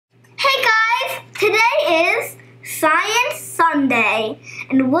Today is Science Sunday,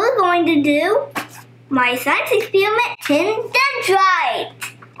 and we're going to do my science experiment, Tin Dendrite.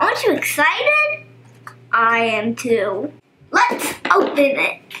 Aren't you excited? I am too. Let's open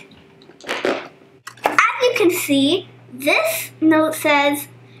it. As you can see, this note says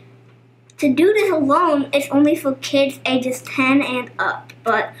to do this alone, it's only for kids ages 10 and up.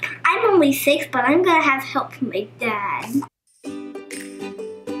 But I'm only 6, but I'm gonna have help from my dad.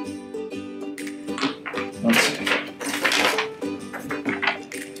 Let's see.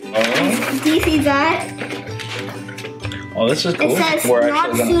 Do you see that? Oh, this is cool. It says We're not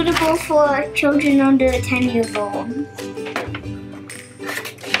actually suitable for children under 10 years old.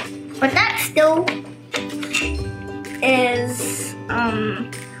 But that still is,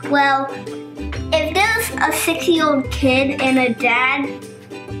 well, if there's a 6-year-old kid and a dad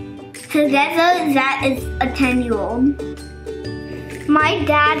together, that is a 10-year-old. My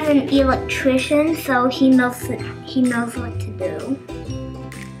dad's an electrician, so he knows what to do.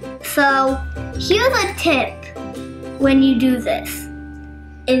 So here's a tip when you do this.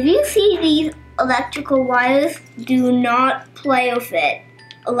 If you see these electrical wires, do not play with it.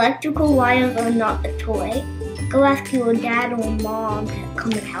 Electrical wires are not a toy. Go ask your dad or mom to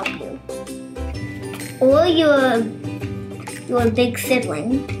come and help you. Or your big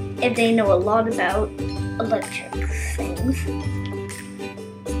sibling, if they know a lot about electric things.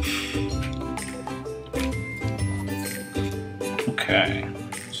 Okay.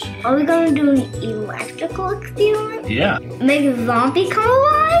 Are we gonna do an electrical experiment? Yeah. Make a zombie come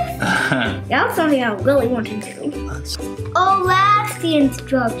alive? That's something I really want to do. Oh, that's the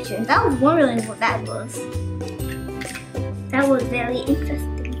instructions. I was wondering what that was. That was very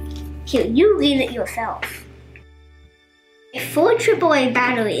interesting. Here, you read it yourself. 4 AAA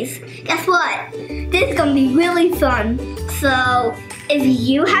batteries. Guess what? This is gonna be really fun. So, if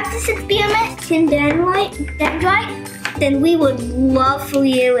you have this experiment, Tin Dendrite, then we would love for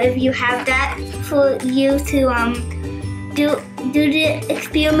you if you have that, for you to do the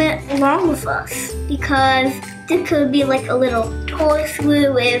experiment along with us, because this could be like a little toy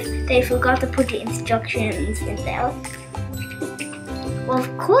through if they forgot to put the instructions in there. Well,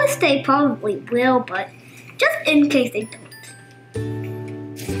 of course they probably will, but just in case they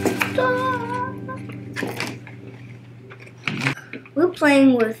don't. We're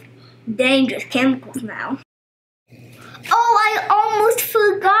playing with dangerous chemicals now. Oh, I almost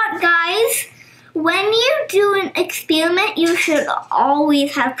forgot, guys. When you do an experiment, you should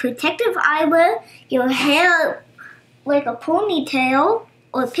always have protective eyewear, your hair like a ponytail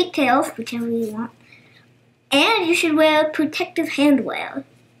or pigtails, whichever you want. And you should wear protective handwear,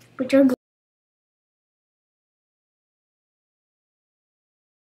 which are good.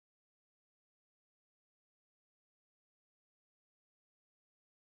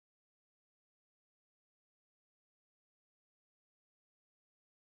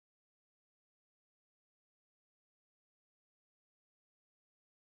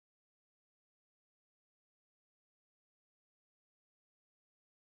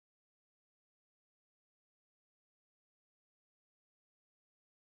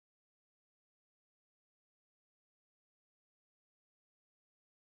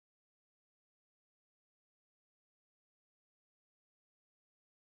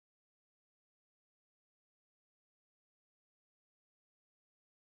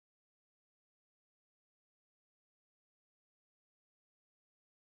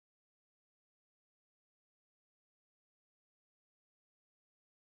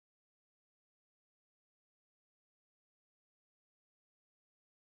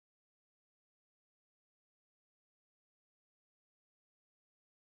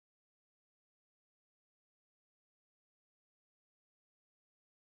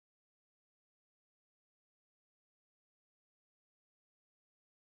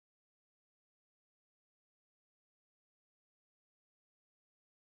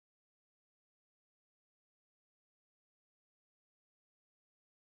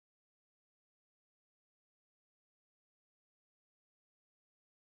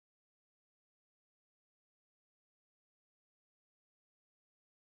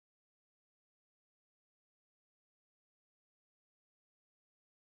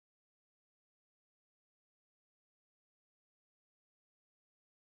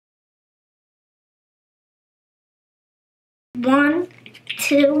 One,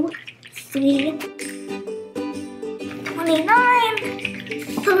 2, 3, 29,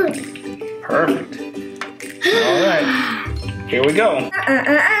 30. Perfect. All right. Here we go.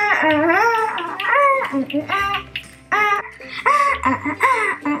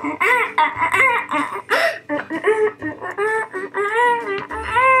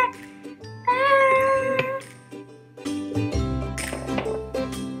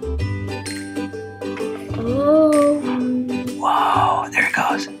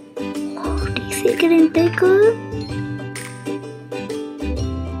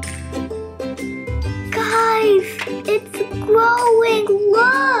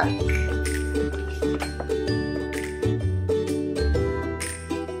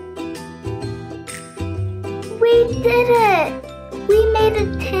 did it! We made a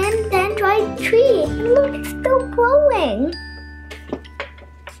tin dendrite tree. And look, it's still growing.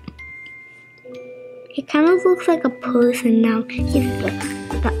 It kind of looks like a person now. He's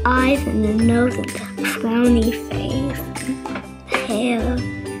the eyes and the nose and the frowny face. The hair.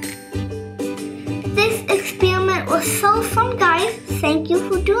 This experiment was so fun, guys. Thank you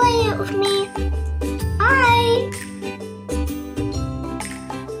for doing it with me.